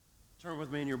Turn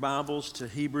with me in your Bibles to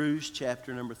Hebrews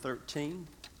chapter number 13.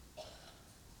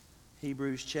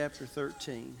 Hebrews chapter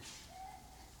 13.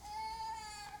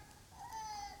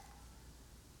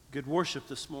 Good worship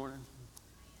this morning.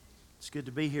 It's good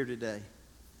to be here today.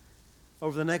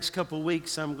 Over the next couple of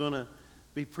weeks, I'm going to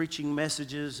be preaching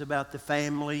messages about the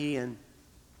family and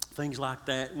things like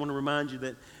that. I want to remind you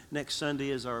that next Sunday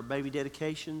is our baby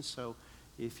dedication, so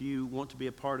if you want to be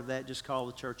a part of that, just call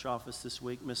the church office this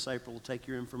week. Miss April will take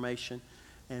your information,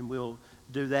 and we'll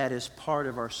do that as part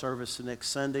of our service the next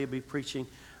Sunday. I'll be preaching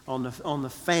on the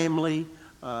family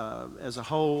as a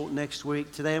whole next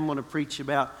week. Today I'm going to preach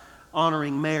about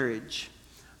honoring marriage.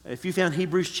 If you found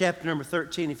Hebrews chapter number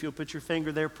 13, if you'll put your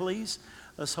finger there, please.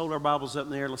 Let's hold our Bibles up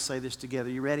in the air. Let's say this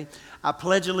together. You ready? I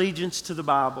pledge allegiance to the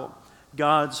Bible,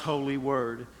 God's holy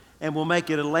word, and will make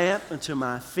it a lamp unto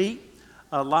my feet,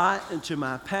 a light unto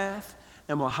my path,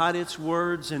 and will hide its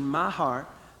words in my heart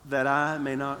that I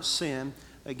may not sin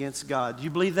against God. Do you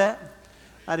believe that?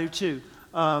 I do too.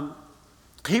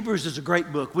 Hebrews is a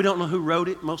great book. We don't know who wrote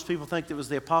it. Most people think it was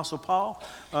the Apostle Paul.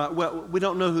 Well, we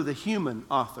don't know who the human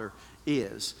author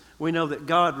is. We know that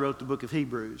God wrote the book of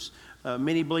Hebrews.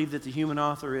 Many believe that the human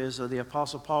author is the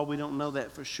Apostle Paul. We don't know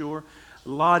that for sure. A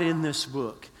lot in this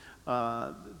book.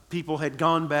 People had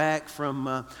gone back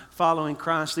from following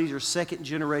Christ. These are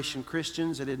second-generation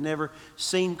Christians that had never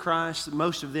seen Christ.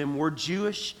 Most of them were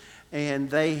Jewish, and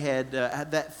they had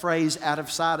that phrase, out of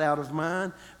sight, out of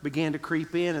mind, began to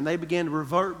creep in, and they began to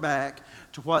revert back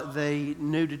to what they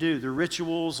knew to do, the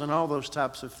rituals and all those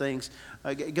types of things.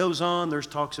 It goes on. There's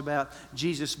talks about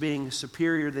Jesus being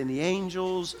superior than the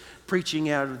angels, preaching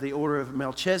out of the order of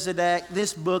Melchizedek.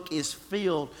 This book is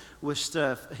filled with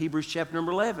stuff. Hebrews chapter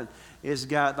number 11 has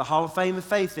got the Hall of Fame of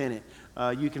Faith in it.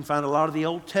 You can find a lot of the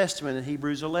Old Testament in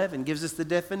Hebrews 11. It gives us the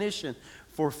definition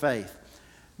for faith.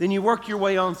 Then you work your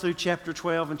way on through chapter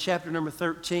 12 and chapter number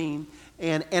 13.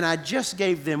 And I just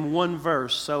gave them one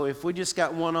verse, so if we just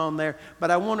got one on there. But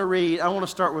I want to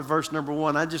start with verse number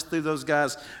 1. I just threw those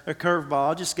guys a curveball.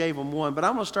 I just gave them one. But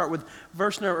I'm going to start with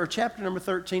chapter number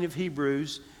 13 of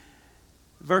Hebrews,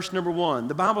 verse number 1.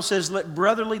 The Bible says, let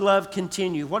brotherly love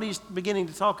continue. What he's beginning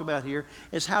to talk about here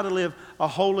is how to live a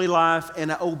holy life and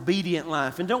an obedient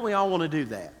life. And don't we all want to do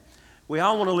that? We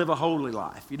all want to live a holy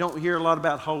life. You don't hear a lot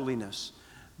about holiness.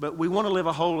 But we want to live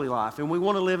a holy life, and we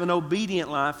want to live an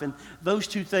obedient life, and those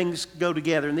two things go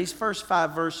together. In these first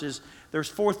 5 verses, there's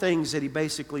 4 things that he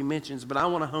basically mentions, but I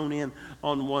want to hone in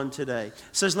on one today. It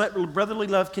says, let brotherly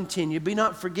love continue. Be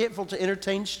not forgetful to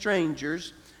entertain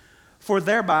strangers, for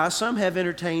thereby some have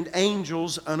entertained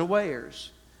angels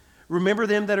unawares. Remember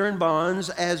them that are in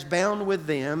bonds as bound with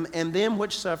them, and them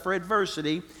which suffer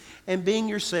adversity, and being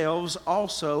yourselves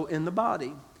also in the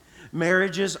body.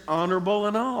 Marriage is honorable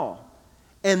in all,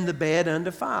 and the bed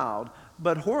undefiled,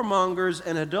 but whoremongers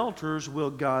and adulterers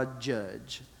will God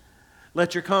judge.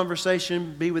 Let your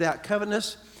conversation be without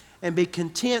covetousness, and be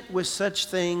content with such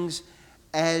things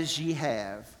as ye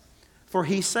have. For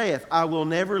he saith, I will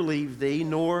never leave thee,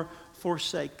 nor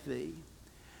forsake thee.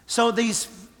 So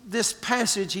this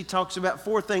passage, he talks about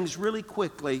 4 things really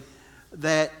quickly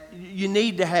that you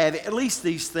need to have, at least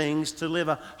these things, to live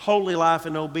a holy life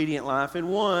and obedient life. And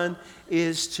one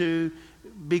is to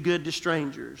be good to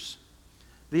strangers.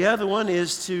 The other one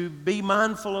is to be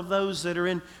mindful of those that are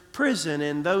in prison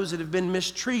and those that have been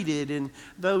mistreated and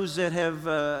those that have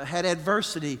had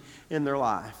adversity in their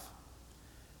life.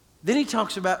 Then he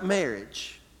talks about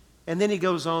marriage, and then he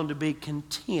goes on to be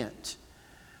content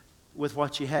with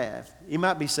what you have. You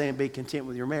might be saying be content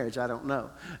with your marriage, I don't know.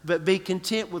 But be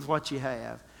content with what you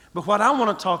have. But what I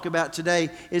want to talk about today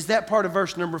is that part of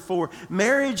verse number 4.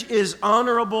 Marriage is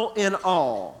honorable in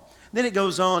all. Then it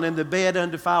goes on, and the bed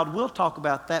undefiled. We'll talk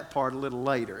about that part a little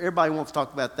later. Everybody wants to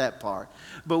talk about that part.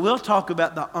 But we'll talk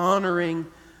about the honoring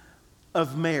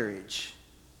of marriage.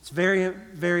 It's very,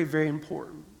 very, very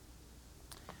important.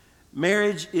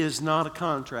 Marriage is not a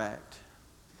contract.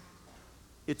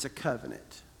 It's a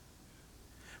covenant.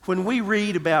 When we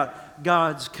read about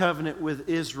God's covenant with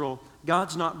Israel,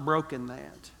 God's not broken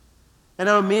that. And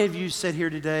I know many of you sit here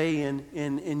today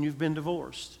and you've been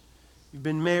divorced. You've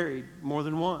been married more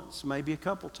than once, maybe a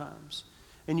couple times.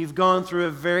 And you've gone through a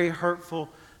very hurtful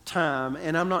time.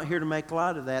 And I'm not here to make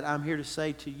light of that. I'm here to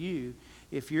say to you,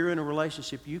 if you're in a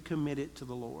relationship, you commit it to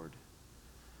the Lord.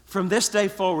 From this day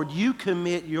forward, you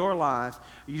commit your life,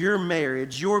 your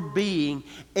marriage, your being,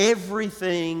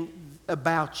 everything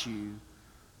about you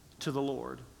to the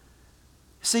Lord.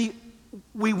 See,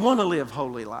 we want to live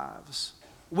holy lives.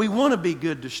 We want to be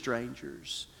good to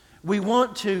strangers. We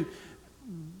want to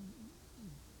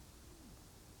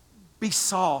be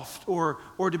soft or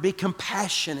to be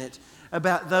compassionate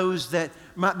about those that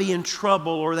might be in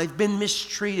trouble or they've been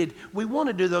mistreated. We want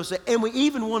to do those things, and we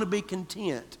even want to be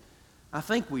content. I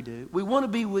think we do. We want to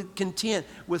be content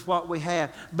with what we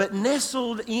have. But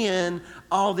nestled in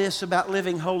all this about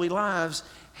living holy lives,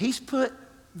 he's put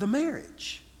the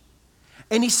marriage.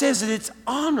 And he says that it's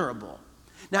honorable.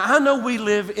 Now, I know we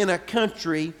live in a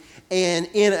country and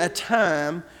in a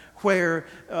time where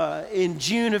in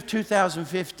June of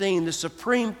 2015, the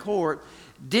Supreme Court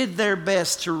did their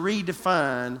best to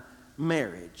redefine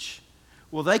marriage.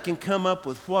 Well, they can come up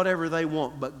with whatever they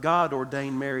want, but God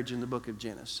ordained marriage in the book of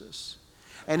Genesis.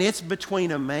 And it's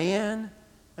between a man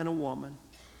and a woman,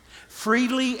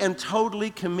 freely and totally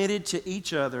committed to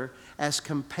each other as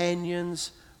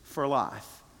companions for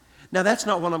life. Now, that's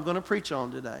not what I'm going to preach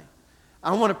on today.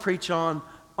 I want to preach on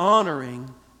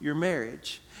honoring your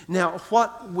marriage. Now,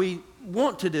 what we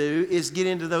want to do is get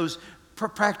into those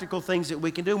practical things that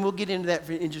we can do, and we'll get into that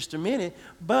in just a minute.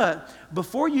 But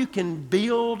before you can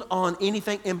build on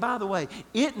anything, and by the way,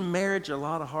 isn't marriage a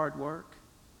lot of hard work?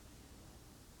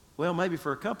 Well, maybe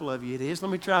for a couple of you it is.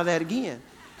 Let me try that again.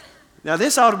 Now,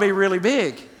 this ought to be really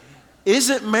big.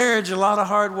 Isn't marriage a lot of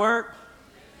hard work?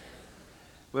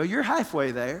 Well, you're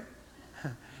halfway there.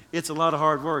 It's a lot of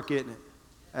hard work, isn't it?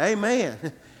 Amen.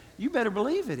 You better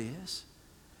believe it is.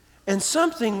 And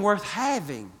something worth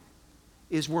having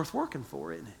is worth working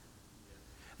for, isn't it?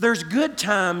 There's good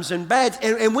times and bad.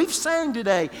 And we've sang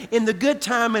today, in the good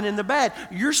time and in the bad,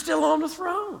 you're still on the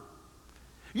throne.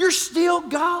 You're still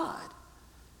God.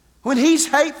 When he's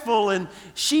hateful and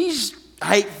she's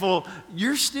hateful,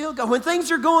 you're still God. When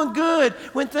things are going good,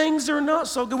 when things are not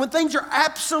so good, when things are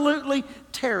absolutely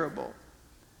terrible,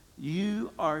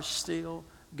 you are still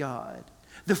God.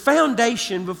 The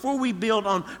foundation, before we build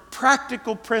on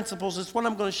practical principles, is what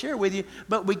I'm going to share with you,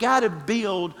 but we got to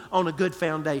build on a good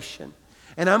foundation.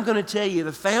 And I'm going to tell you,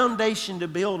 the foundation to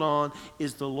build on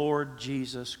is the Lord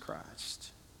Jesus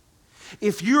Christ.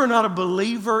 If you're not a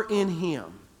believer in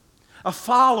him, a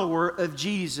follower of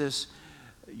Jesus,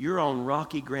 you're on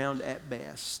rocky ground at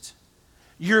best.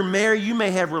 You're married, you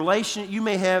may have relationships, you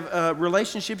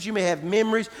may have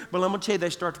memories, but I'm going to tell you, they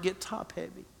start to get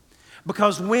top-heavy.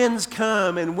 Because winds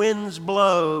come and winds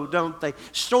blow, don't they?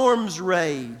 Storms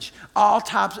rage. All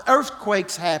types of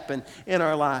earthquakes happen in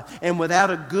our life. And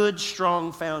without a good,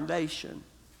 strong foundation,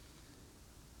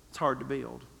 it's hard to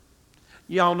build.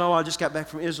 Y'all know I just got back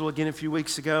from Israel again a few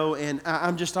weeks ago, and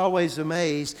I'm just always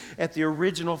amazed at the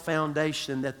original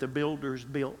foundation that the builders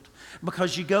built.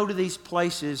 Because you go to these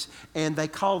places and they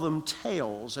call them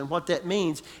tales, and what that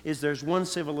means is there's one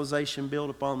civilization built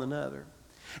upon another.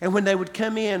 And when they would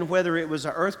come in, whether it was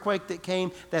an earthquake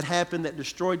that happened that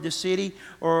destroyed the city,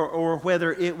 or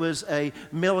whether it was a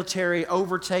military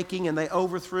overtaking and they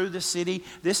overthrew the city,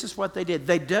 this is what they did.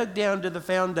 They dug down to the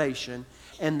foundation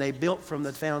and they built from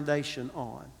the foundation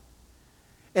on.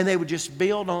 And they would just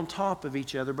build on top of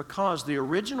each other because the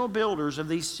original builders of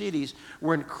these cities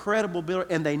were incredible builders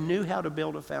and they knew how to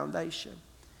build a foundation.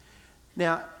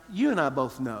 Now, you and I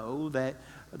both know that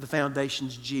the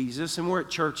foundation's Jesus, and we're at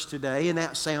church today, and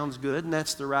that sounds good, and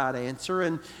that's the right answer,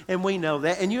 and we know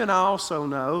that. And you and I also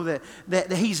know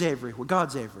that he's everywhere.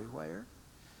 God's everywhere.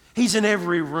 He's in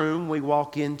every room we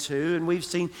walk into, and we've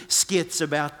seen skits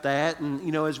about that. And,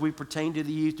 you know, as we pertain to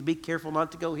the youth, to be careful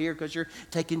not to go here because you're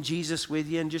taking Jesus with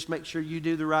you, and just make sure you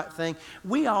do the right thing.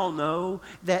 We all know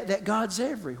that God's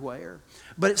everywhere.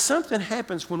 But something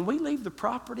happens when we leave the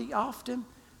property often,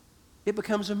 it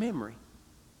becomes a memory.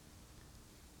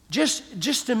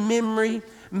 Just a memory.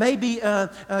 Maybe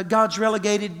God's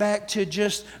relegated back to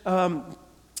just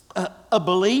a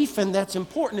belief, and that's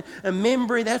important. A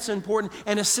memory, that's important.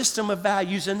 And a system of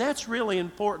values, and that's really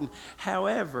important.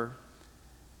 However,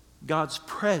 God's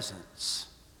presence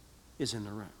is in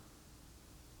the room.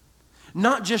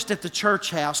 Not just at the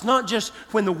church house, not just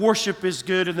when the worship is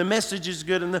good and the message is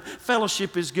good and the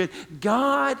fellowship is good.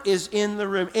 God is in the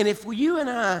room. And if you and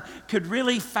I could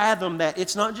really fathom that,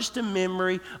 it's not just a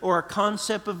memory or a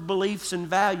concept of beliefs and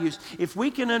values. If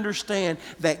we can understand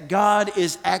that God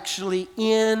is actually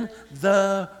in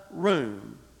the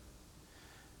room,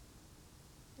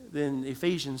 then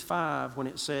Ephesians 5, when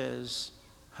it says,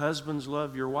 husbands,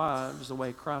 love your wives the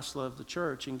way Christ loved the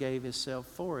church and gave himself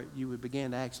for it, you would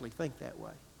begin to actually think that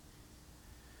way.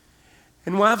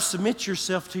 And wives, submit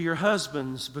yourself to your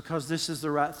husbands because this is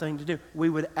the right thing to do. We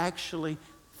would actually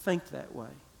think that way.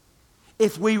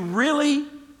 If we really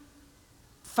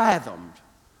fathomed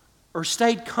or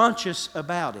stayed conscious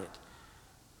about it,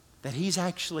 that he's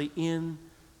actually in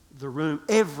the room,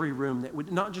 every room,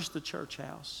 not just the church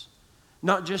house,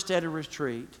 not just at a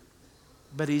retreat,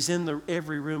 but he's in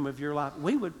every room of your life,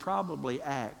 we would probably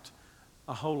act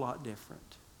a whole lot different.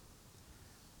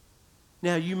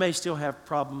 Now, you may still have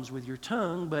problems with your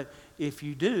tongue, but if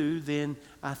you do, then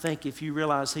I think if you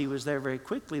realize He was there very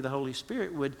quickly, the Holy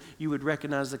Spirit you would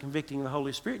recognize the convicting of the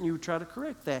Holy Spirit and you would try to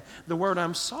correct that. The word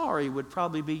 "I'm sorry" would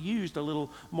probably be used a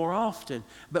little more often.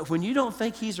 But when you don't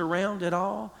think He's around at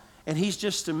all, and He's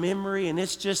just a memory and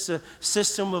it's just a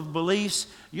system of beliefs,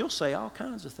 you'll say all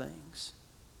kinds of things.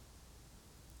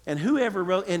 And whoever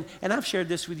wrote, and I've shared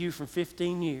this with you for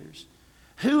 15 years,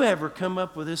 whoever come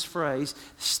up with this phrase,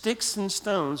 "Sticks and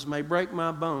stones may break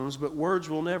my bones, but words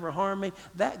will never harm me,"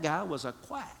 that guy was a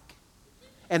quack.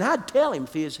 And I'd tell him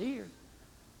if he was here.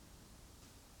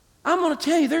 I'm going to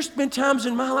tell you, there's been times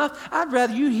in my life, I'd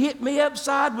rather you hit me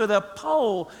upside with a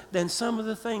pole than some of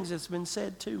the things that's been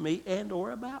said to me and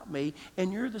or about me,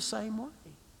 and you're the same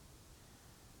way.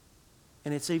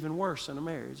 And it's even worse in a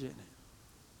marriage, isn't it?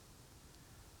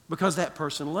 Because that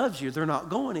person loves you. They're not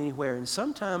going anywhere. And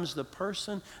sometimes the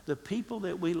people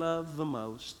that we love the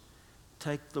most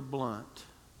take the blunt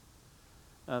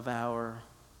of our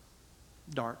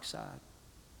dark side.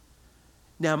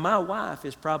 Now, my wife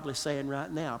is probably saying right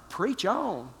now, "Preach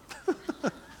on."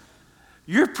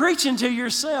 You're preaching to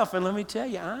yourself, and let me tell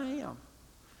you, I am.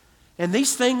 And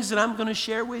these things that I'm going to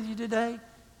share with you today,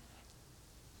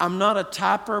 I'm not a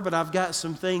typer, but I've got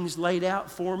some things laid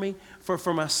out for me,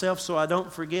 for myself, so I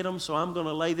don't forget them. So I'm going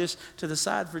to lay this to the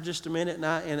side for just a minute,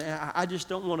 and I just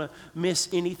don't want to miss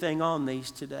anything on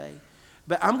these today.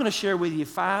 But I'm going to share with you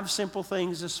 5 simple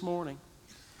things this morning.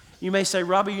 You may say,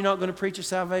 "Robbie, you're not going to preach a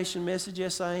salvation message?"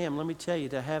 Yes, I am. Let me tell you,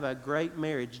 to have a great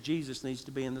marriage, Jesus needs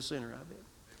to be in the center of it.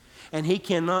 And He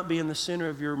cannot be in the center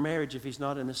of your marriage if He's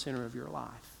not in the center of your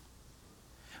life.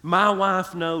 My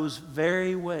wife knows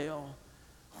very well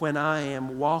when I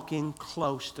am walking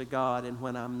close to God and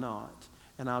when I'm not.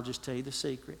 And I'll just tell you the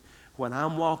secret. When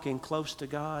I'm walking close to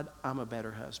God, I'm a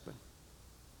better husband.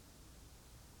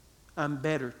 I'm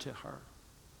better to her.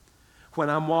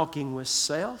 When I'm walking with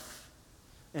self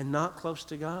and not close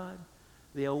to God,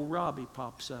 the old Robbie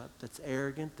pops up that's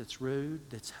arrogant, that's rude,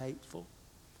 that's hateful.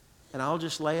 And I'll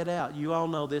just lay it out. You all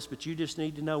know this, but you just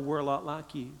need to know we're a lot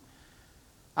like you.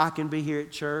 I can be here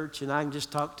at church and I can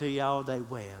just talk to you all day.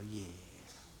 "Well, yeah.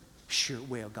 Sure,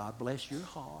 well, God bless your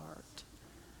heart."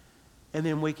 And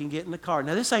then we can get in the car.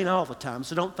 Now, this ain't all the time,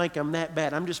 so don't think I'm that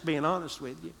bad. I'm just being honest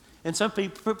with you. And some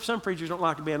preachers don't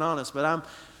like to be honest, but I'm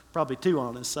probably too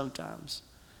honest sometimes.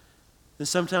 And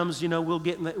sometimes,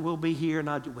 we'll be here and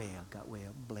God,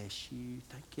 "Well, bless you.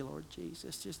 Thank you, Lord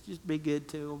Jesus. Just be good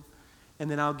to them."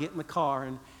 And then I'll get in the car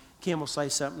and Kim will say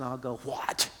something and I'll go,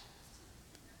 "What?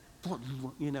 What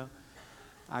do you want?"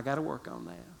 I got to work on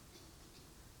that.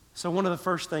 So one of the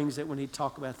first things that we need to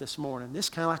talk about this morning, this is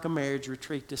kind of like a marriage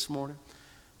retreat this morning.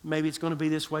 Maybe it's going to be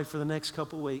this way for the next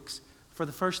couple of weeks. For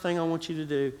the first thing I want you to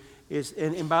do is,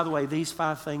 and by the way, these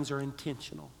 5 things are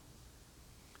intentional.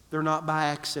 They're not by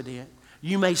accident.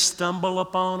 You may stumble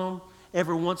upon them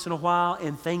every once in a while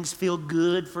and things feel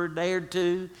good for a day or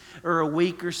two or a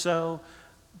week or so.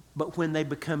 But when they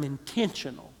become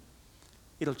intentional,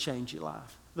 it'll change your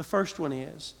life. The first one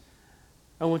is,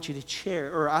 I want you to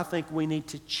cherish, or I think we need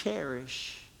to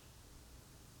cherish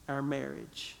our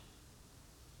marriage.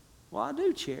 Well, I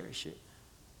do cherish it.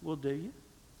 Well, do you?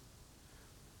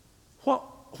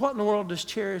 What in the world does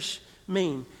cherish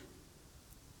mean?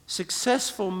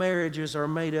 Successful marriages are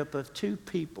made up of 2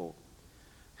 people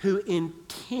who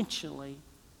intentionally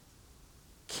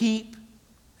keep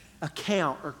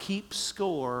account or keep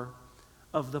score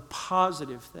of the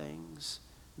positive things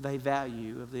they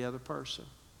value of the other person.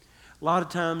 A lot of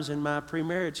times in my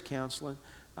pre-marriage counseling,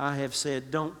 I have said,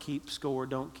 "Don't keep score,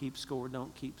 don't keep score,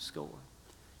 don't keep score."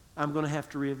 I'm going to have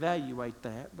to reevaluate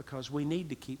that because we need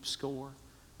to keep score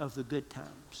of the good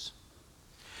times.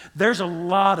 There's a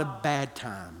lot of bad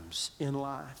times in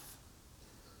life.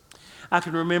 I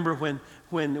can remember when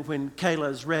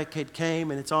Kayla's wreck had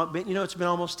came, and it's been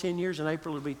almost 10 years. In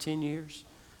April it'll be 10 years.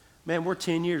 Man, we're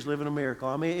 10 years living a miracle.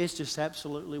 I mean, it's just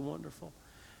absolutely wonderful.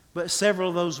 But several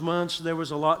of those months, there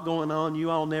was a lot going on. You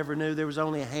all never knew. There was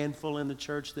only a handful in the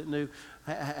church that knew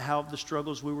how the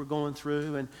struggles we were going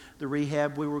through and the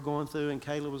rehab we were going through and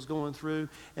Kayla was going through.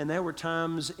 And there were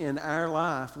times in our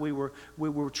life we were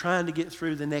trying to get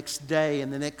through the next day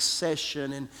and the next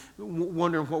session and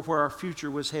wondering where our future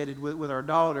was headed with our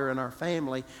daughter and our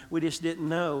family. We just didn't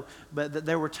know. But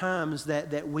there were times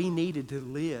that we needed to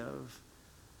live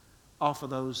off of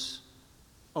those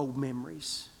old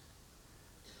memories.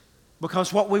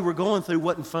 Because what we were going through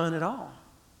wasn't fun at all.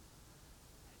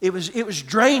 It was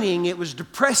draining, it was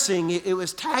depressing, it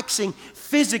was taxing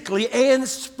physically and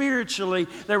spiritually.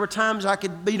 There were times I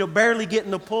could, barely get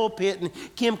in the pulpit and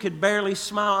Kim could barely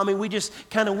smile. I mean, we just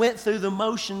kind of went through the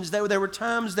motions. There were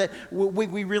times that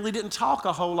we really didn't talk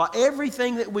a whole lot.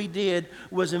 Everything that we did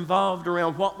was involved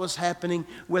around what was happening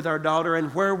with our daughter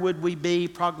and where would we be.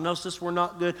 Prognosis were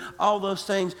not good, all those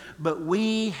things. But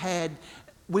we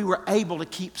were able to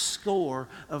keep score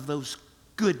of those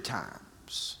good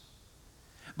times.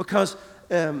 Because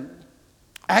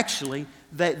actually,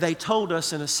 they told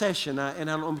us in a session, and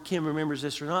I don't know if Kim remembers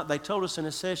this or not, they told us in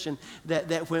a session that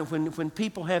when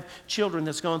people have children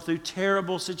that's gone through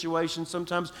terrible situations,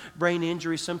 sometimes brain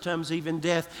injury, sometimes even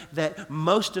death, that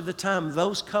most of the time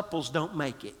those couples don't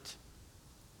make it.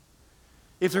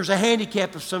 If there's a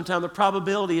handicap of some time, the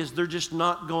probability is they're just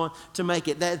not going to make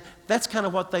it. That's kind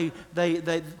of what they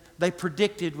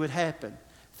predicted would happen.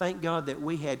 Thank God that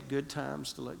we had good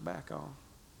times to look back on.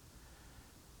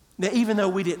 Now, even though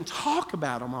we didn't talk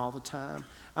about them all the time,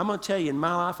 I'm going to tell you, in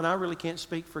my life, and I really can't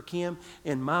speak for Kim,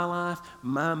 in my life,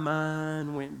 my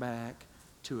mind went back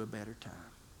to a better time.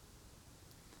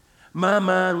 My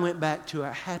mind went back to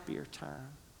a happier time.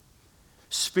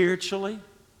 Spiritually,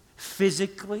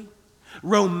 physically,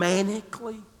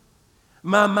 romantically.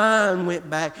 My mind went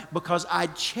back because I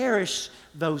cherished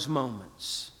those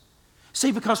moments.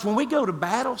 See, because when we go to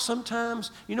battle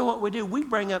sometimes, you know what we do? We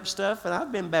bring up stuff, and I've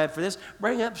been bad for this,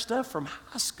 bring up stuff from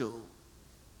high school.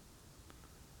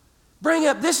 Bring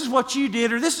up, this is what you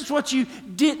did, or this is what you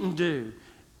didn't do.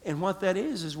 And what that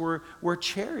is we're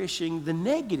cherishing the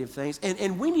negative things.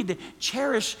 And we need to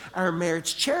cherish our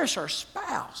marriage, cherish our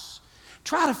spouse.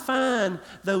 Try to find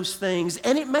those things.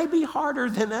 And it may be harder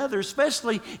than others,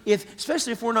 especially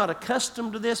if we're not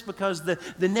accustomed to this, because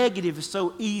the negative is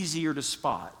so easier to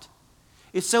spot.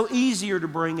 It's so easier to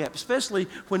bring up, especially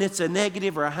when it's a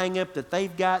negative or a hang-up that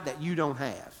they've got that you don't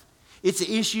have. It's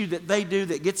an issue that they do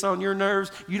that gets on your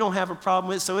nerves. You don't have a problem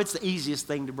with it, so it's the easiest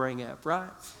thing to bring up, right?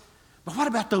 But what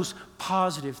about those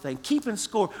positive things? Keeping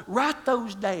score. Write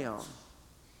those down.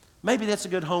 Maybe that's a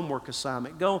good homework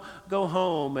assignment. Go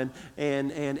home, and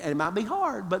it might be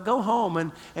hard, but go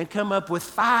home and come up with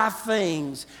 5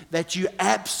 things that you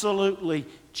absolutely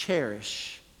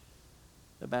cherish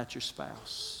about your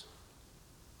spouse.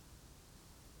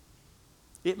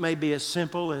 It may be as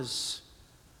simple as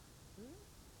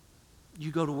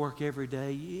you go to work every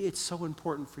day. It's so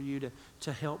important for you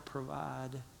to help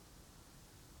provide.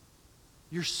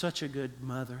 You're such a good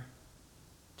mother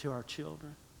to our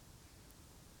children.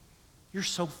 You're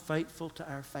so faithful to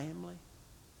our family.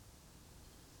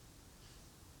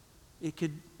 It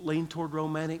could lean toward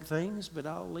romantic things, but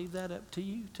I'll leave that up to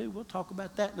you too. We'll talk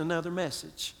about that in another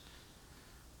message.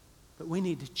 But we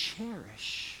need to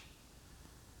cherish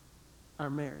our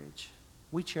marriage.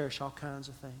 We cherish all kinds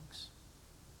of things.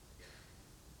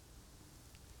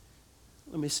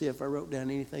 Let me see if I wrote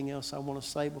down anything else I want to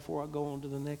say before I go on to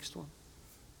the next one.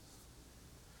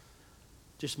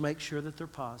 Just make sure that they're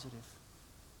positive.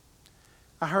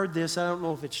 I heard this, I don't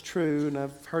know if it's true, and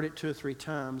I've heard it 2 or 3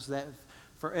 times, that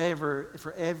for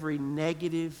every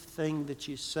negative thing that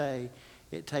you say,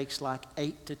 it takes like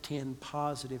 8 to 10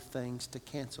 positive things to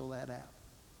cancel that out.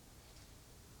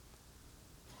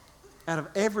 Out of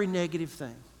every negative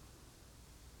thing.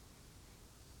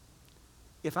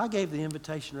 If I gave the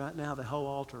invitation right now, the whole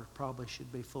altar probably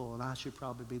should be full, and I should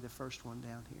probably be the first one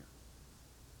down here.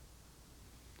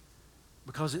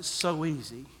 Because it's so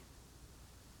easy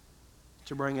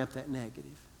to bring up that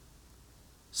negative.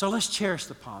 So let's cherish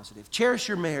the positive. Cherish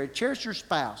your marriage. Cherish your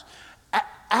spouse.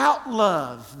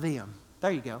 Outlove them.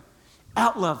 There you go.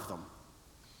 Outlove them.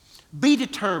 Be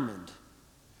determined.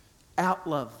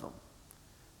 Outlove them.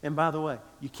 And by the way,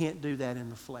 you can't do that in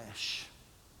the flesh.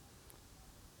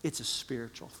 It's a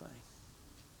spiritual thing.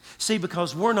 See,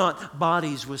 because we're not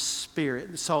bodies with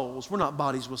spirit, souls. We're not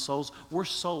bodies with souls. We're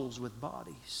souls with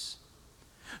bodies.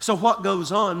 So what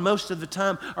goes on most of the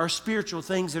time are spiritual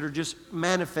things that are just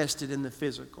manifested in the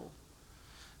physical.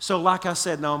 So like I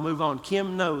said, now I'll move on.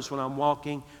 Kim knows when I'm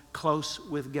walking close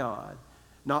with God.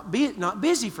 Not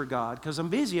busy for God, because I'm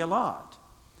busy a lot.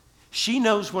 She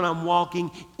knows when I'm walking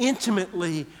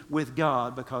intimately with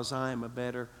God because I am a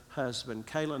better husband.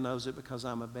 Kayla knows it because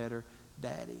I'm a better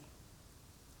daddy.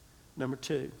 Number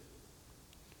 2,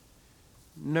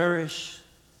 nourish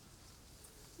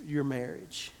your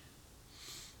marriage.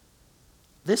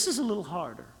 This is a little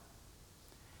harder.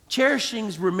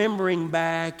 Cherishing's remembering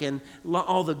back and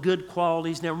all the good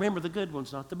qualities. Now remember the good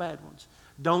ones, not the bad ones.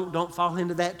 Don't fall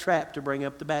into that trap to bring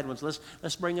up the bad ones.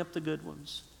 Let's bring up the good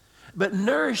ones. But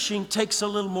nourishing takes a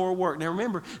little more work. Now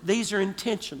remember, these are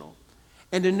intentional.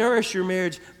 And to nourish your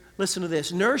marriage, listen to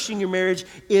this. Nourishing your marriage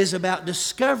is about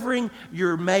discovering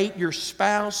your mate, your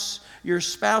spouse's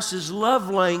love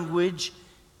language,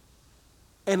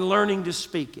 and learning to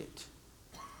speak it.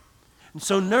 And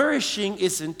so nourishing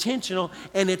is intentional,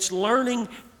 and it's learning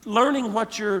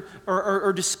what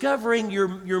or discovering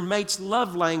your mate's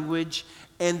love language,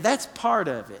 and that's part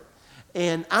of it.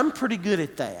 And I'm pretty good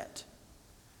at that.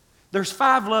 There's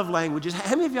 5 love languages.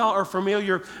 How many of y'all are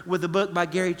familiar with the book by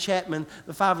Gary Chapman,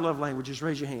 The 5 Love Languages?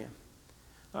 Raise your hand.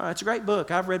 All right, it's a great book.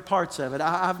 I've read parts of it.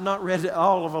 I've not read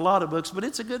all of a lot of books, but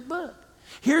it's a good book.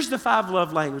 Here's the 5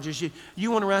 love languages.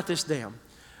 You want to write this down.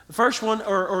 The first one,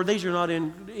 or these are not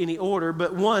in any order,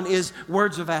 but one is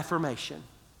words of affirmation.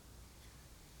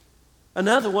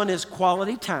 Another one is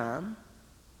quality time.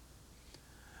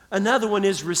 Another one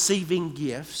is receiving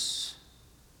gifts.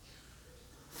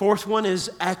 4th one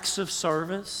is acts of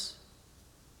service.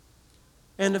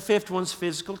 And the 5th one's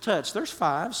physical touch. There's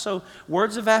 5. So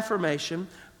words of affirmation,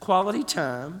 quality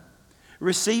time,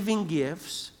 receiving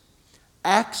gifts,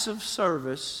 acts of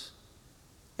service,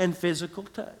 and physical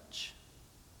touch.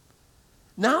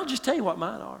 Now I'll just tell you what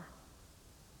mine are.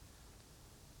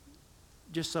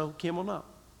 Just so Kim will know.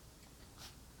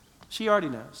 She already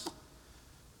knows.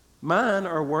 Mine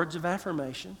are words of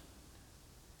affirmation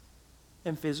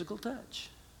and physical touch.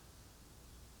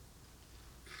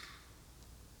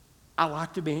 I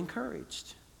like to be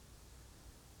encouraged.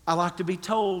 I like to be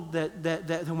told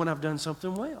that when I've done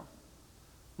something well.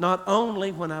 Not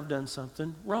only when I've done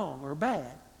something wrong or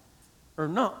bad or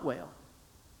not well.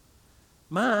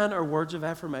 Mine are words of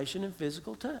affirmation and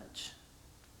physical touch.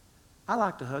 I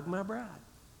like to hug my bride.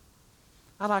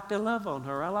 I like to love on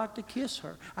her. I like to kiss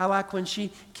her. I like when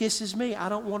she kisses me. I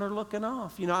don't want her looking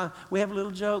off. You know, we have a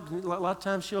little joke. A lot of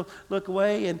times she'll look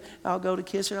away and I'll go to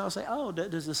kiss her and I'll say, oh,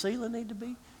 does the ceiling need to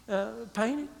be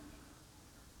painted?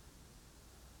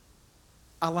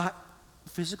 I like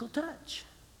physical touch.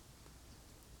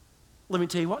 Let me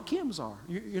tell you what Kim's are.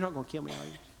 You're not going to kill me, are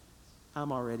you?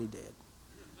 I'm already dead.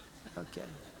 Okay.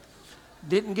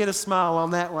 Didn't get a smile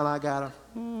on that one. I got a,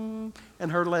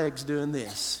 and her legs doing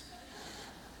this.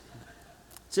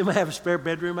 Does anybody have a spare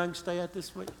bedroom I can stay at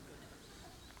this week?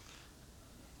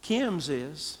 Kim's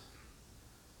is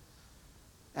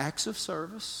acts of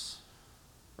service,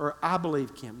 or I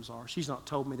believe Kim's are. She's not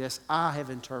told me this. I have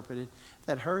interpreted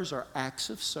that hers are acts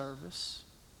of service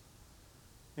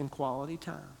and quality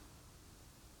time.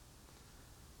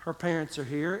 Her parents are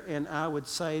here, and I would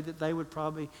say that they would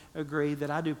probably agree that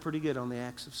I do pretty good on the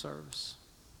acts of service.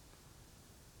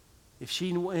 If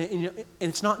she, and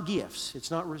it's not gifts.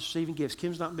 It's not receiving gifts.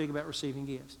 Kim's not big about receiving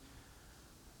gifts.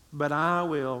 But I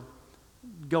will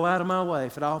go out of my way,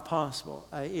 if at all possible.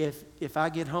 If I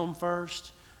get home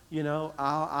first, you know,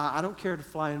 I don't care to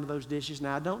fly into those dishes.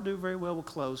 Now, I don't do very well with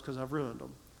clothes because I've ruined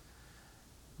them.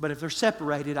 But if they're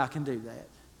separated, I can do that.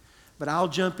 But I'll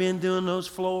jump in doing those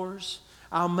floors.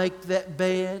 I'll make that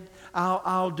bed.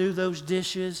 I'll do those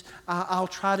dishes. I'll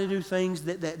try to do things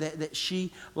that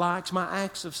she likes. My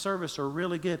acts of service are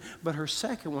really good. But her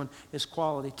second one is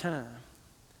quality time.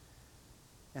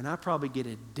 And I probably get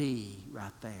a D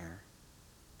right there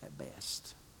at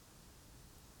best.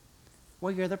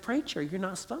 Well, you're the preacher. You're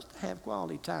not supposed to have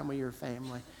quality time with your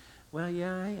family. Well,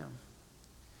 yeah, I am.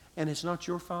 And it's not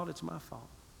your fault. It's my fault.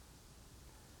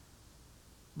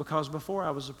 Because before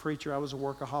I was a preacher, I was a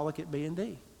workaholic at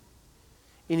B&D.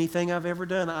 Anything I've ever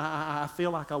done, I feel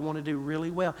like I want to do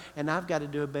really well. And I've got to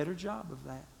do a better job of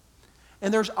that.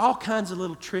 And there's all kinds of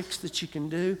little tricks that you can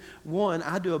do. One,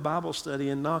 I do a Bible study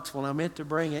in Knoxville, and I meant to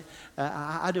bring it.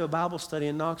 I do a Bible study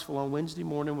in Knoxville on Wednesday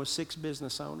morning with 6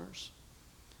 business owners.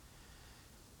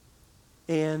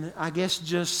 And I guess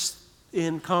just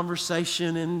in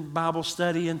conversation and Bible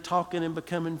study and talking and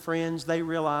becoming friends, they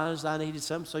realized I needed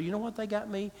something. So you know what they got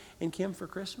me and Kim for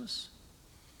Christmas?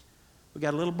 We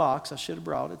got a little box. I should have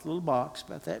brought it. A little box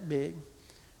about that big.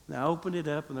 And I opened it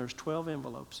up, and there's 12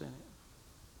 envelopes in it.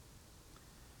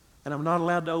 And I'm not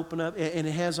allowed to open up. And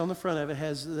it has on the front of it,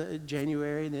 has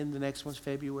January, and then the next one's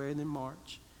February, and then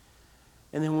March.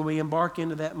 And then when we embark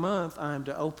into that month, I'm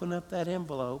to open up that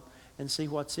envelope and see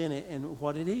what's in it. And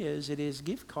what it is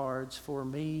gift cards for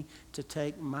me to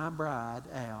take my bride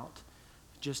out.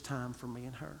 Just time for me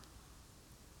and her.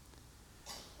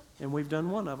 And we've done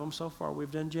one of them so far.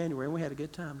 We've done January, and we had a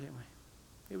good time, didn't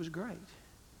we? It was great.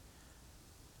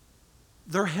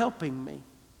 They're helping me.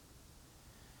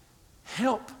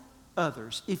 Help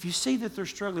others. If you see that they're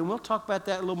struggling, we'll talk about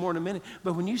that a little more in a minute,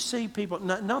 but when you see people,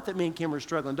 not that me and Kim are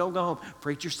struggling, don't go home.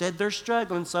 Preacher said they're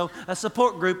struggling, so a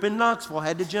support group in Knoxville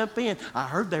had to jump in. I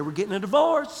heard they were getting a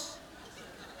divorce.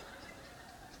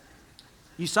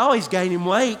 You saw he's gaining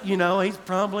weight, you know, he's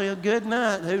probably a good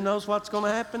nut. Who knows what's going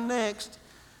to happen next?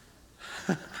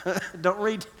 Don't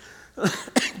read.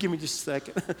 Give me just a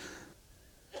second.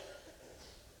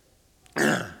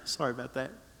 Sorry about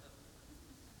that.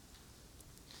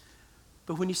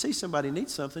 But when you see somebody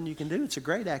needs something, you can do. It's a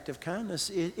great act of kindness.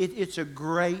 It's a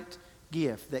great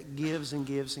gift that gives and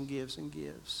gives and gives and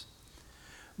gives.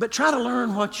 But try to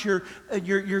learn what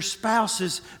your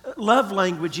spouse's love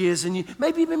language is. And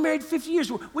maybe you've been married 50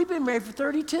 years. We've been married for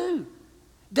 32.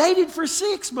 Dated for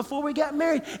 6 before we got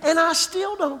married. And I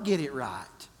still don't get it right.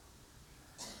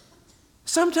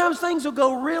 Sometimes things will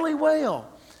go really well.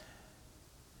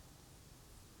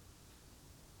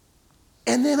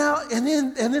 And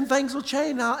then things will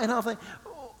change. And I'll think,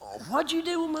 what'd you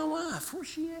do with my wife? Where's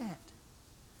she at?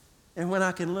 And when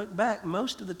I can look back,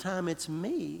 most of the time it's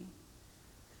me.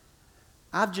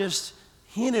 I've just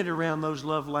hinted around those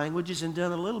love languages and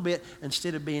done a little bit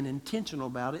instead of being intentional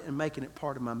about it and making it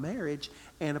part of my marriage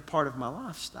and a part of my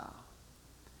lifestyle.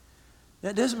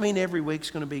 That doesn't mean every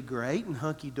week's going to be great and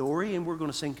hunky-dory and we're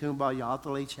going to sing Kumbaya at the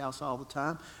Leach House all the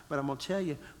time. But I'm going to tell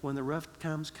you, when the rough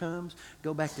times comes,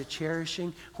 go back to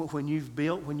cherishing when you've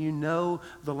built, when you know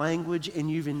the language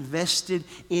and you've invested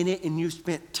in it and you've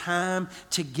spent time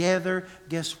together.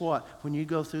 Guess what? When you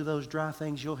go through those dry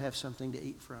things, you'll have something to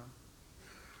eat from.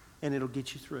 And it'll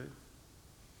get you through.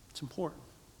 It's important.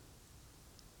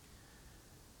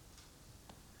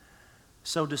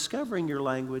 So discovering your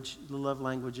language, the love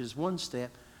language, is one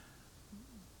step,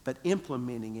 but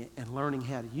implementing it and learning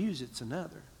how to use it's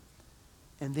another.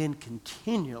 And then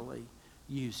continually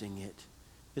using it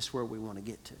is where we want to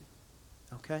get to.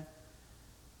 Okay?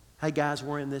 Hey guys,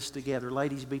 we're in this together.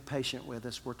 Ladies, be patient with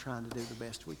us. We're trying to do the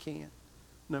best we can.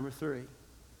 Number 3.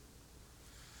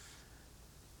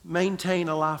 Maintain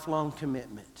a lifelong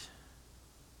commitment.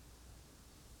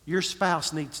 Your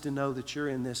spouse needs to know that you're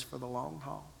in this for the long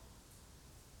haul.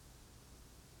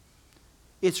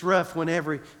 It's rough when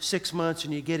every 6 months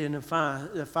and you get in a fight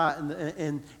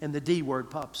and the D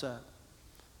word pops up.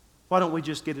 Why don't we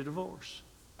just get a divorce?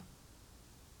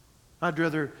 I'd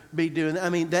rather be doing that. I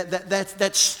mean,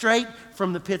 that's straight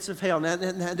from the pits of hell. Now,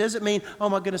 that doesn't mean, oh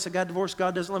my goodness, I got divorced.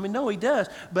 God doesn't let me. No, He does.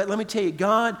 But let me tell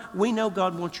you, we know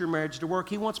God wants your marriage to work.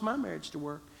 He wants my marriage to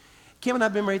work. Kim and I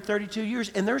have been married 32 years,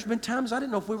 and there's been times I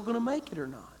didn't know if we were going to make it or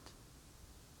not.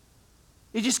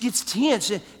 It just gets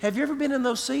tense. Have you ever been in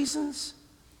those seasons?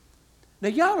 Now,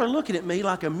 y'all are looking at me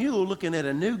like a mule looking at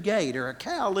a new gate or a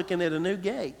cow looking at a new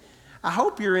gate. I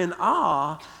hope you're in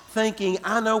awe thinking,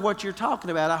 I know what you're talking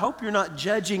about. I hope you're not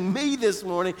judging me this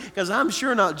morning because I'm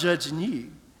sure not judging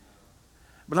you.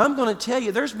 But I'm going to tell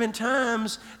you, there's been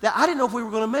times that I didn't know if we were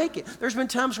going to make it. There's been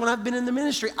times when I've been in the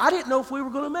ministry, I didn't know if we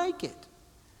were going to make it.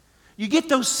 You get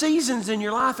those seasons in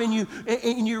your life and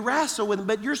you wrestle with them.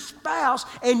 But your spouse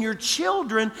and your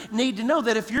children need to know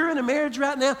that if you're in a marriage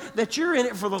right now, that you're in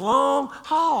it for the long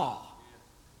haul.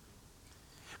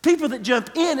 People that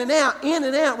jump in and out,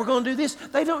 we're going to do this.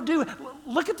 They don't do it.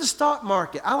 Look at the stock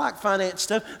market. I like finance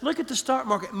stuff. Look at the stock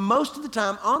market. Most of the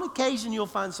time, on occasion, you'll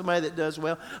find somebody that does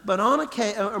well. But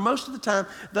most of the time,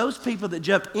 those people that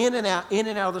jump in and out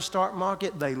of the stock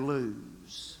market, they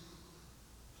lose.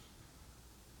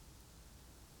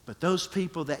 But those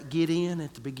people that get in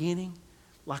at the beginning,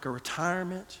 like a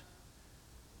retirement,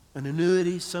 an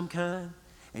annuity, some kind,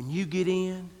 and you get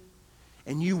in,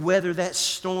 and you weather that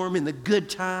storm in the good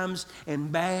times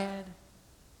and bad.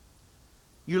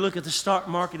 You look at the stock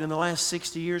market in the last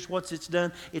 60 years, what's it's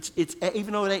done? It's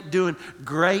even though it ain't doing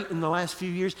great in the last few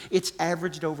years, it's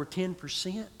averaged over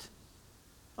 10%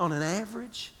 on an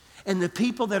average. And the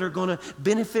people that are going to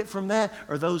benefit from that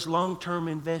are those long-term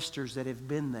investors that have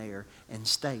been there and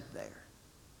stayed there.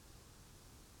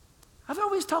 I've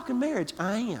always talking marriage.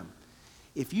 I am.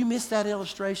 If you miss that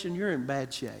illustration, you're in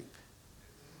bad shape.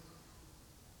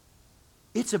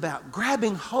 It's about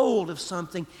grabbing hold of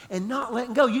something and not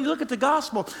letting go. You look at the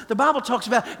gospel. The Bible talks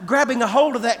about grabbing a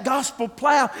hold of that gospel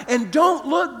plow and don't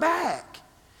look back.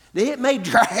 It may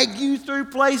drag you through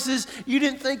places you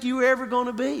didn't think you were ever going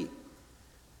to be.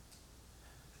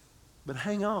 But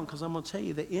hang on, because I'm going to tell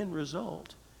you the end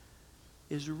result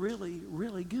is really,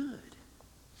 really good.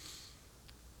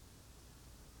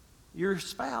 Your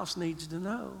spouse needs to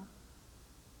know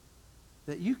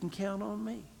that you can count on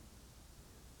me.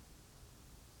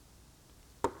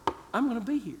 I'm going to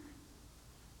be here.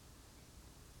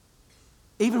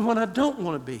 Even when I don't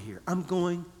want to be here, I'm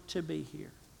going to be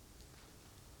here.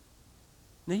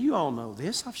 Now, you all know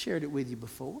this. I've shared it with you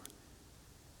before.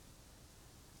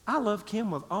 I love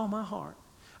Kim with all my heart.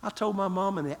 I told my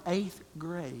mom in the 8th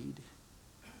grade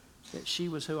that she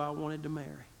was who I wanted to marry.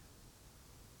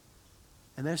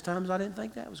 And there's times I didn't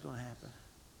think that was going to happen.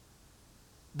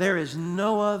 There is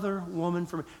no other woman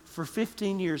for me. For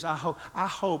 15 years, I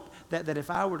hope that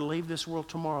if I were to leave this world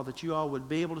tomorrow, that you all would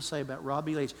be able to say about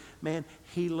Robbie Leach, man,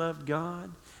 he loved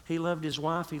God, he loved his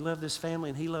wife, he loved his family,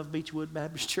 and he loved Beechwood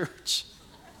Baptist Church.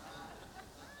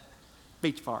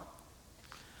 Beach Park.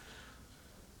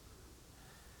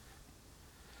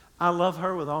 I love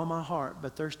her with all my heart,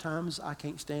 but there's times I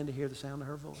can't stand to hear the sound of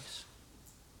her voice.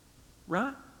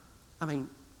 Right? I mean,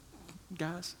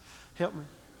 guys, help me.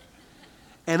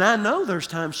 And I know there's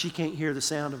times she can't hear the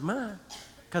sound of mine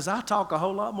because I talk a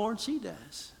whole lot more than she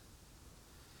does.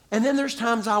 And then there's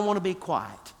times I want to be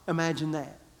quiet. Imagine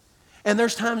that. And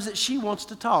there's times that she wants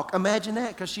to talk. Imagine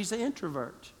that, because she's an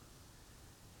introvert.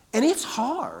 And it's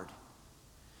hard.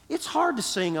 It's hard to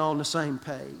sing on the same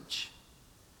page.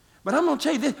 But I'm going to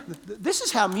tell you, this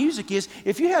is how music is.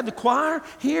 If you had the choir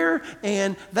here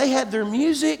and they had their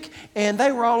music and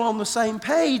they were all on the same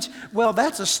page, well,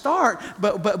 that's a start.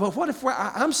 But what if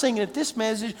I'm singing at this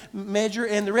measure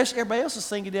and the rest, everybody else is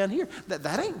singing down here?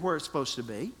 That ain't where it's supposed to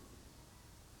be.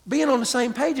 Being on the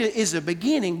same page is a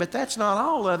beginning, but that's not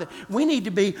all of it. We need to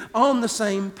be on the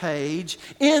same page,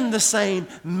 in the same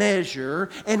measure,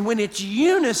 and when it's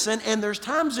unison, and there's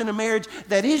times in a marriage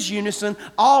that is unison,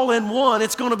 all in one,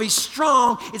 it's going to be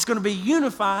strong, it's going to be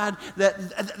unified,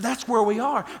 that's where we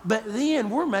are. But then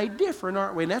we're made different,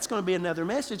 aren't we? And that's going to be another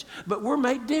message, but we're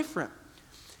made different.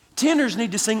 Tenors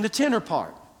need to sing the tenor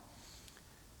part.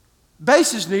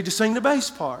 Basses need to sing the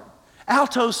bass part.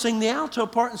 Altos sing the alto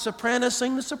part and sopranos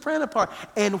sing the soprano part.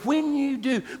 And when you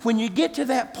do, when you get to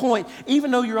that point,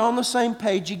 even though you're on the same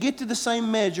page, you get to the same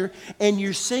measure and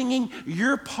you're singing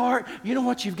your part, you know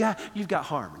what you've got? You've got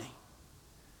harmony.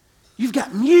 You've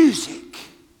got music.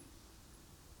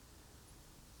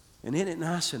 And isn't it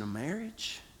nice in a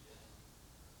marriage?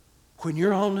 When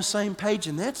you're on the same page,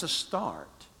 and that's a start,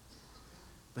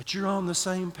 but you're on the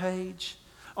same page,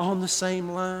 on the same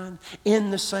line, in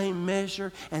the same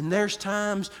measure, and there's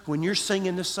times when you're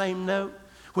singing the same note.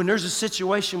 When there's a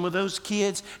situation with those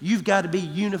kids, you've got to be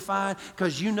unified,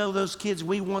 because you know those kids,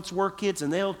 we once were kids,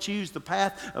 and they'll choose the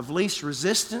path of least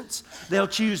resistance. They'll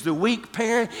choose the weak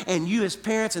parent, and you as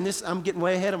parents, and this, I'm getting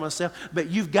way ahead of myself, but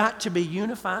you've got to be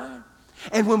unified.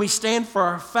 And when we stand for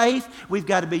our faith, we've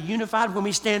got to be unified. When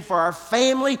we stand for our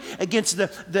family against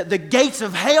the gates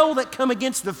of hell that come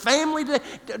against the family,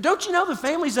 don't you know the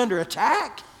family's under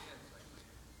attack?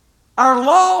 Our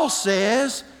law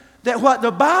says that what the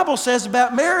Bible says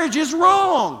about marriage is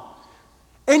wrong.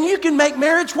 And you can make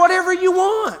marriage whatever you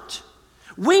want.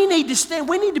 We need to stand,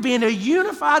 we need to be in a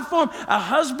unified form, a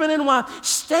husband and wife,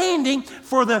 standing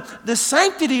for the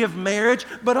sanctity of marriage,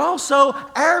 but also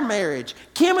our marriage.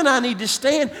 Kim and I need to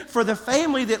stand for the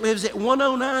family that lives at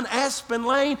 109 Aspen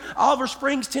Lane, Oliver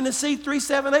Springs, Tennessee,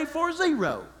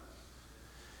 37840.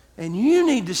 And you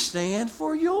need to stand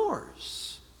for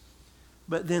yours.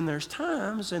 But then there's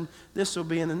times, and this will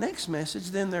be in the next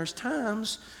message, then there's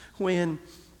times when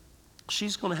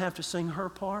she's going to have to sing her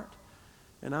part,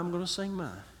 and I'm going to sing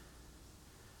mine.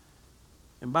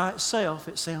 And by itself,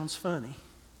 it sounds funny.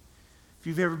 If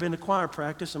you've ever been to choir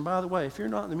practice, and by the way, if you're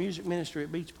not in the music ministry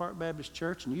at Beach Park Baptist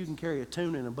Church and you can carry a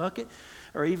tune in a bucket,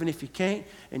 or even if you can't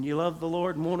and you love the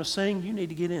Lord and want to sing, you need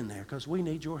to get in there, because we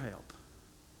need your help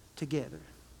together.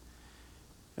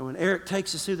 And when Eric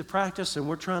takes us through the practice and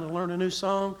we're trying to learn a new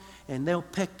song and they'll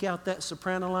pick out that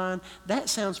soprano line, that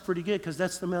sounds pretty good because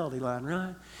that's the melody line,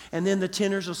 right? And then the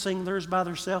tenors will sing theirs by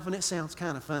themselves and it sounds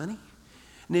kind of funny.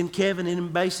 And then Kevin and the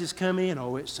basses come in.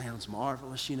 Oh, it sounds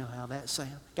marvelous. You know how that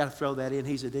sounds. Got to throw that in.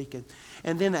 He's a deacon.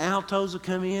 And then the altos will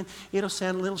come in. It'll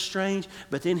sound a little strange,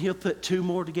 but then he'll put two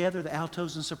more together. The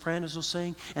altos and sopranos will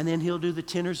sing. And then he'll do the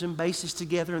tenors and basses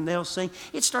together and they'll sing.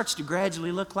 It starts to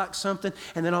gradually look like something.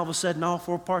 And then all of a sudden all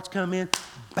four parts come in.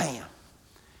 Bam.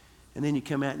 And then you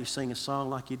come out and you sing a song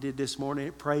like you did this morning.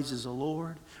 It praises the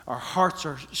Lord. Our hearts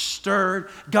are stirred.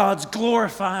 God's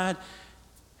glorified.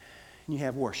 And you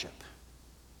have worship.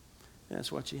 That's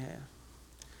what you have.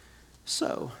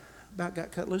 So, about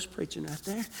got cut loose preaching right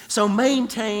there. So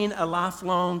maintain a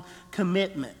lifelong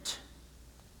commitment.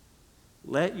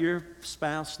 Let your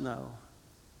spouse know,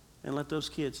 and let those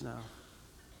kids know,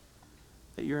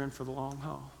 that you're in for the long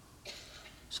haul.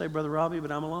 Say, Brother Robbie,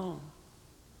 but I'm alone.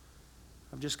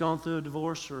 I've just gone through a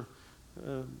divorce or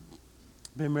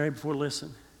been married before.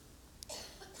 Listen.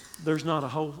 There's not a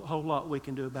whole lot we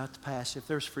can do about the past. If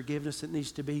there's forgiveness that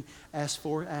needs to be asked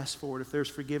for, ask for it. If there's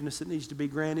forgiveness that needs to be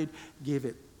granted, give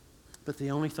it. But the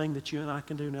only thing that you and I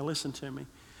can do, now listen to me,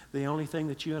 the only thing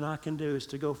that you and I can do is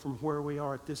to go from where we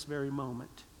are at this very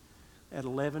moment, at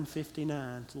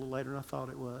 11:59, it's a little later than I thought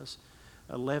it was,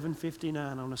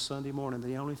 11:59 on a Sunday morning,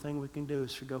 the only thing we can do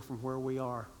is to go from where we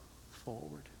are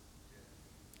forward.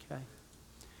 Okay?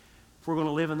 If we're going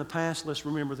to live in the past, let's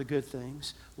remember the good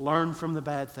things. Learn from the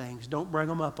bad things. Don't bring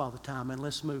them up all the time, and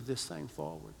let's move this thing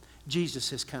forward.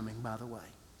 Jesus is coming, by the way.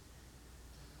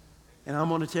 And I'm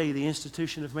going to tell you, the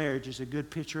institution of marriage is a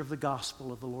good picture of the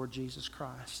gospel of the Lord Jesus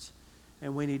Christ.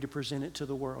 And we need to present it to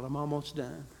the world. I'm almost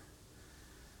done.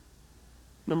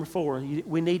 Number 4,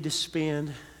 we need to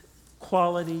spend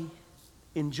quality,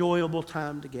 enjoyable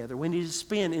time together. We need to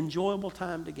spend enjoyable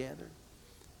time together.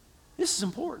 This is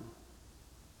important.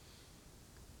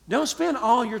 Don't spend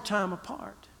all your time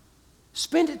apart.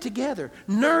 Spend it together.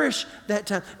 Nourish that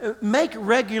time. Make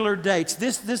regular dates.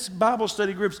 This Bible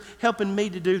study group's helping me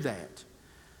to do that.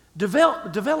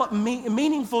 Develop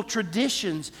meaningful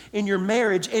traditions in your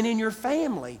marriage and in your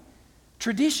family.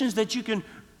 Traditions that you can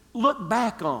look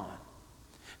back on.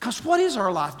 Because what is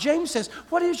our life? James says,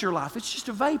 what is your life? It's just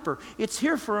a vapor. It's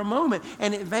here for a moment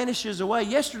and it vanishes away.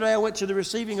 Yesterday I went to the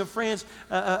receiving of friends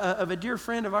of a dear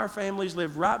friend of our family's,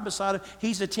 lived right beside him.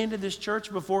 He's attended this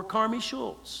church before, Carmi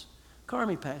Schultz.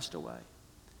 Carmi passed away.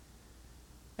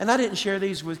 And I didn't share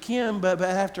these with Kim, but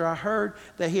after I heard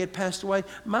that he had passed away,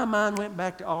 my mind went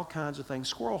back to all kinds of things.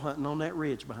 Squirrel hunting on that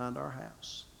ridge behind our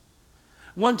house.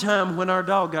 One time when our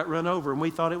dog got run over and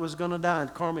we thought it was going to die,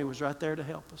 and Carmi was right there to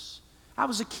help us. I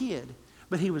was a kid,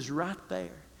 but he was right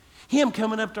there. Him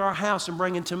coming up to our house and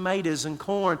bringing tomatoes and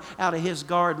corn out of his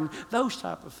garden, those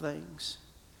type of things.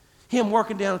 Him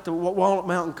working down at the Walnut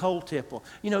Mountain Coal Tipple.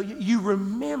 You know, you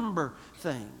remember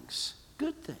things,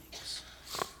 good things.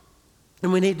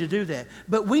 And we need to do that.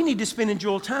 But we need to spend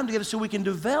enjoyable time together so we can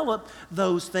develop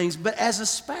those things. But as a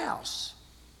spouse.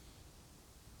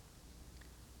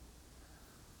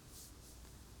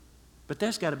 But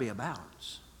there's got to be a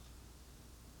balance.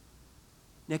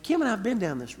 Now, Kim and I have been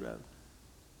down this road.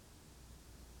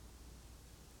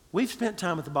 We've spent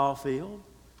time at the ball field,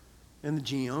 in the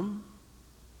gym,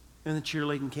 in the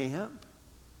cheerleading camp.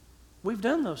 We've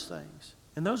done those things,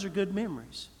 and those are good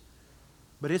memories.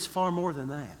 But it's far more than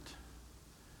that.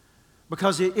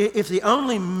 Because if the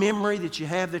only memory that you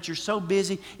have, that you're so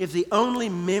busy, if the only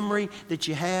memory that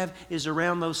you have is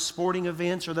around those sporting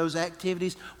events or those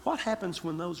activities, what happens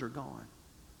when those are gone?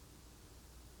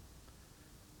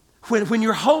 When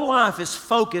your whole life is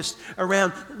focused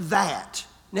around that.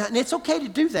 Now, and it's okay to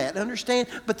do that, understand,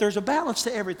 but there's a balance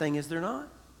to everything, is there not?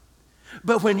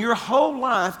 But when your whole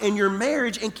life and your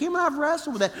marriage, and Kim and I have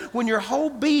wrestled with that, when your whole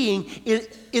being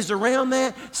is around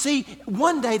that, see,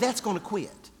 one day that's going to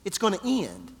quit. It's going to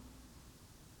end.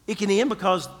 It can end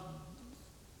because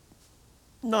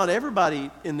not everybody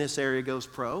in this area goes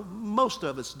pro. Most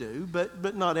of us do,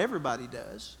 but not everybody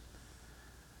does.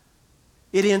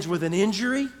 It ends with an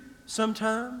injury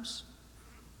sometimes,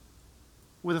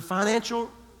 with a financial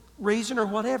reason or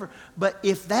whatever. But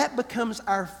if that becomes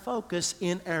our focus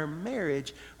in our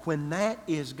marriage, when that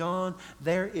is gone,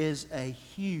 there is a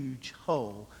huge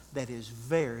hole that is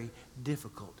very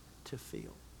difficult to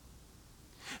fill.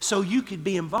 So you could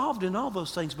be involved in all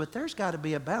those things, but there's got to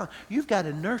be a balance. You've got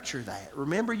to nurture that.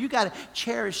 Remember, you've got to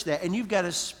cherish that, and you've got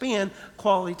to spend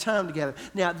quality time together.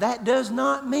 Now, that does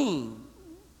not mean,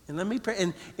 and let me pray,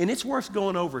 and it's worth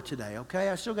going over today, okay?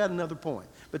 I still got another point,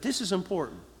 but this is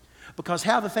important. Because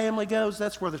how the family goes,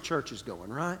 that's where the church is going,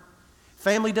 right?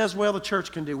 Family does well, the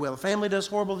church can do well. If family does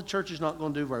horrible, the church is not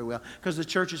going to do very well because the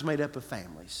church is made up of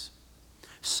families.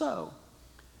 So,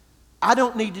 I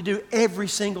don't need to do every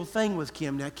single thing with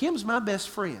Kim. Now, Kim's my best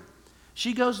friend.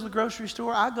 She goes to the grocery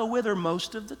store. I go with her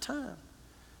most of the time.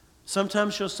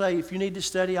 Sometimes she'll say, if you need to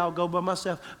study, I'll go by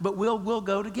myself. But we'll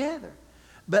go together.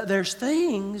 But there's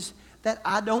things that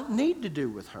I don't need to do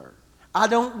with her. I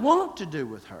don't want to do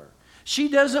with her. She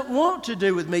doesn't want to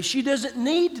do with me. She doesn't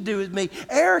need to do with me.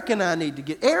 Eric and I need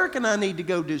to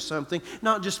go do something,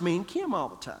 not just me and Kim all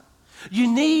the time.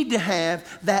 You need to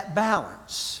have that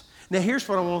balance. Now, here's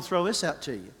what I want to throw this out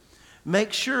to you.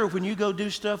 Make sure when you go do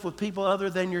stuff with people other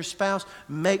than your spouse,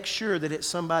 make sure that it's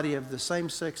somebody of the same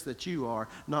sex that you are,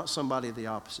 not somebody of the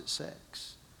opposite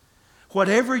sex.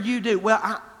 Whatever you do,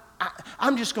 well,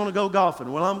 I'm just going to go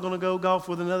golfing. Well, I'm going to go golf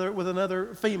with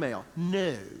another female.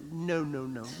 No.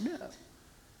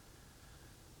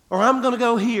 Or I'm going to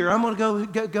go here. I'm going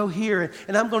to go here,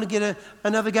 and I'm going to get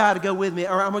another guy to go with me.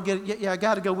 Or I'm going to get a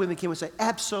guy to go with me. Kim would say,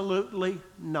 absolutely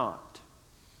not.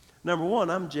 Number one,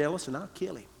 I'm jealous, and I'll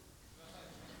kill him.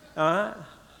 All right?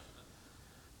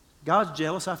 God's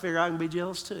jealous. I figure I can be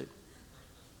jealous too.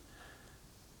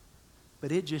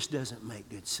 But it just doesn't make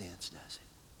good sense, does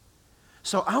it?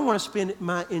 So I want to spend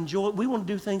we want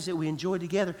to do things that we enjoy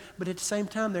together, but at the same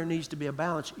time there needs to be a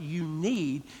balance. You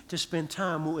need to spend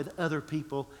time with other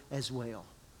people as well.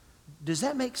 Does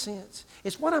that make sense?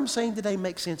 Is what I'm saying today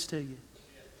make sense to you?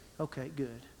 Okay,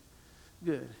 good.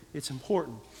 Good. It's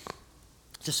important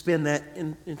to spend that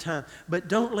in time. But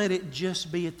don't let it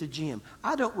just be at the gym.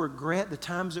 I don't regret the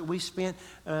times that we spent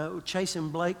chasing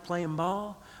Blake playing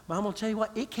ball, but I'm going to tell you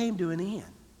what, it came to an end.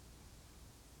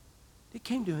 It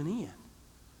came to an end.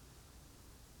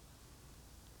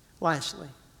 Lastly,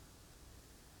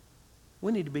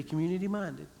 we need to be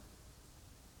community-minded.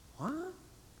 What?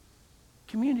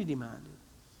 Community-minded.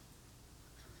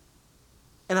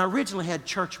 And I originally had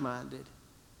church-minded,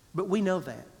 but we know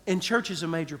that. And church is a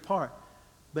major part.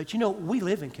 But you know, we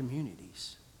live in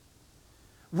communities.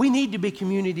 We need to be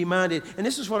community-minded. And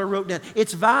this is what I wrote down.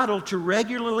 It's vital to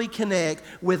regularly connect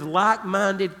with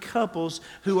like-minded couples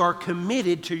who are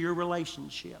committed to your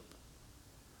relationship.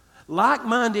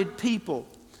 Like-minded people.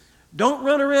 Don't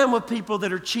run around with people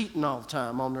that are cheating all the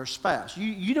time on their spouse.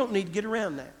 You don't need to get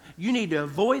around that. You need to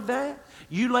avoid that.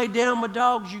 You lay down with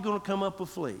dogs, you're going to come up with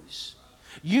fleas.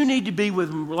 You need to be with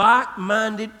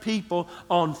like-minded people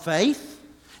on faith.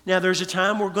 Now, there's a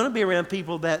time we're going to be around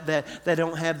people that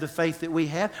don't have the faith that we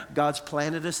have. God's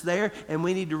planted us there, and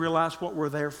we need to realize what we're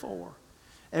there for.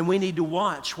 And we need to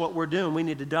watch what we're doing. We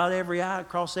need to dot every I,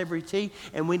 cross every T,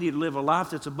 and we need to live a life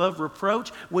that's above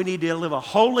reproach. We need to live a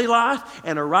holy life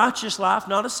and a righteous life,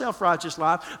 not a self-righteous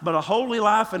life, but a holy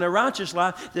life and a righteous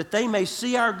life, that they may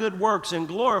see our good works and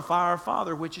glorify our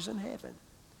Father which is in heaven.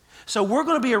 So we're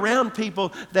going to be around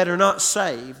people that are not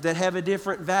saved, that have a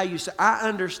different value. So I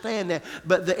understand that,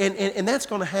 but and that's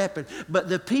going to happen. But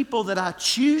the people that I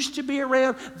choose to be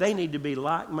around, they need to be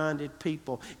like-minded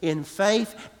people in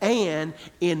faith and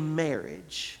in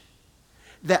marriage.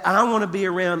 That I want to be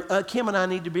around, Kim and I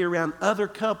need to be around other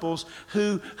couples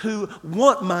who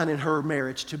want mine and her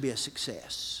marriage to be a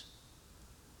success.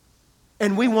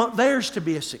 And we want theirs to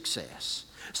be a success.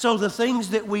 So the things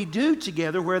that we do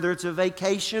together, whether it's a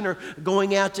vacation or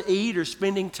going out to eat or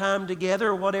spending time together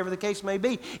or whatever the case may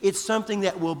be, it's something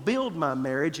that will build my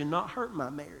marriage and not hurt my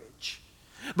marriage.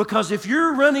 Because if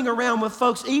you're running around with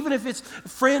folks, even if it's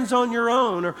friends on your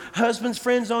own or husband's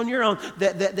friends on your own,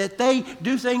 that they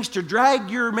do things to drag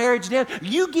your marriage down,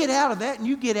 you get out of that and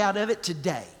you get out of it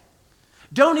today.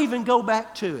 Don't even go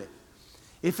back to it.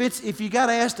 If you got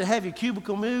to ask to have your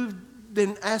cubicle moved,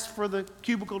 then ask for the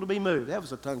cubicle to be moved. That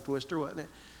was a tongue twister, wasn't it?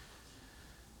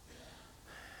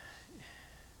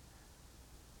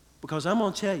 Because I'm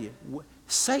going to tell you,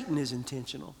 Satan is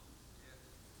intentional.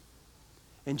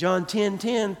 And John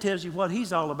 10:10 tells you what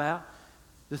he's all about.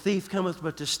 The thief cometh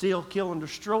but to steal, kill, and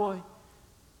destroy.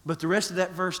 But the rest of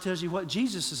that verse tells you what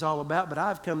Jesus is all about. But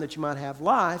I've come that you might have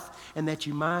life and that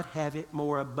you might have it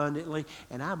more abundantly.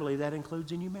 And I believe that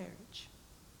includes in your marriage.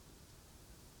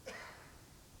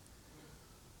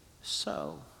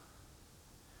 So,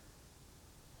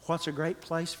 what's a great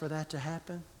place for that to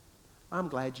happen? I'm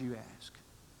glad you asked.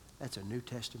 That's a New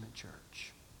Testament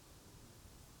church.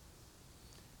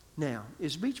 Now,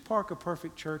 is Beach Park a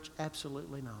perfect church?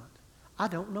 Absolutely not. I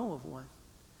don't know of one.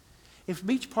 If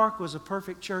Beach Park was a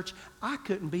perfect church, I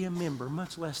couldn't be a member,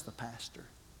 much less the pastor.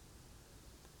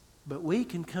 But we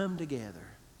can come together,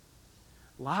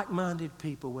 like-minded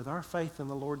people with our faith in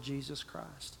the Lord Jesus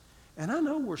Christ. And I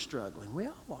know we're struggling. We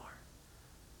all are.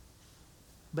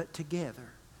 But together,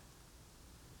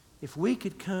 if we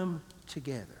could come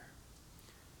together.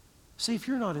 See, if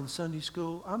you're not in Sunday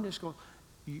school,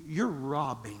 you're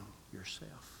robbing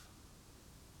yourself.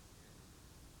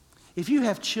 If you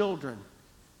have children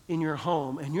in your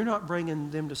home and you're not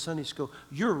bringing them to Sunday school,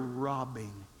 you're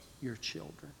robbing your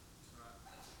children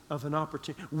of an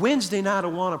opportunity. Wednesday night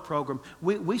Awana program,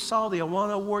 we saw the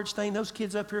Awana Awards thing, those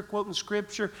kids up here quoting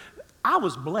scripture. I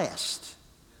was blessed.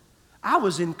 I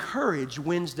was encouraged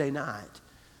Wednesday night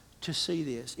to see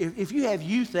this. If you have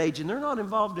youth age and they're not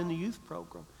involved in the youth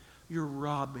program, you're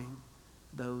robbing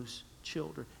those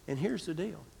children. And here's the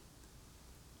deal.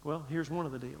 Well, here's one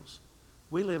of the deals.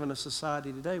 We live in a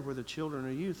society today where the children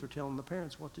or youth are telling the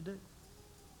parents what to do.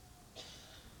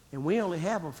 And we only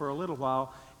have them for a little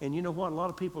while. And you know what? A lot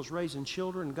of people's raising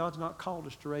children, and God's not called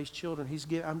us to raise children.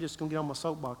 I'm just going to get on my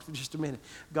soapbox for just a minute.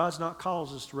 God's not called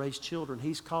us to raise children.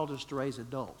 He's called us to raise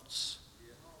adults.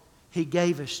 He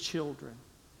gave us children.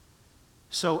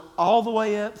 So all the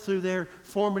way up through their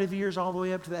formative years, all the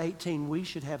way up to the 18, we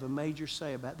should have a major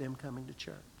say about them coming to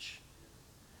church.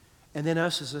 And then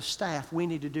us as a staff, we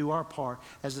need to do our part.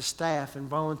 As a staff and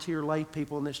volunteer lay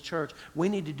people in this church, we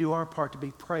need to do our part to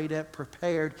be prayed up,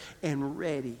 prepared, and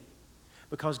ready.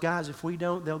 Because, guys, if we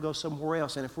don't, they'll go somewhere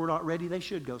else. And if we're not ready, they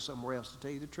should go somewhere else, to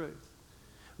tell you the truth.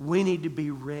 We need to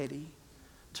be ready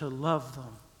to love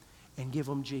them and give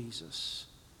them Jesus.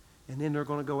 And then they're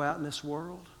going to go out in this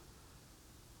world,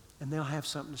 and they'll have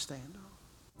something to stand on.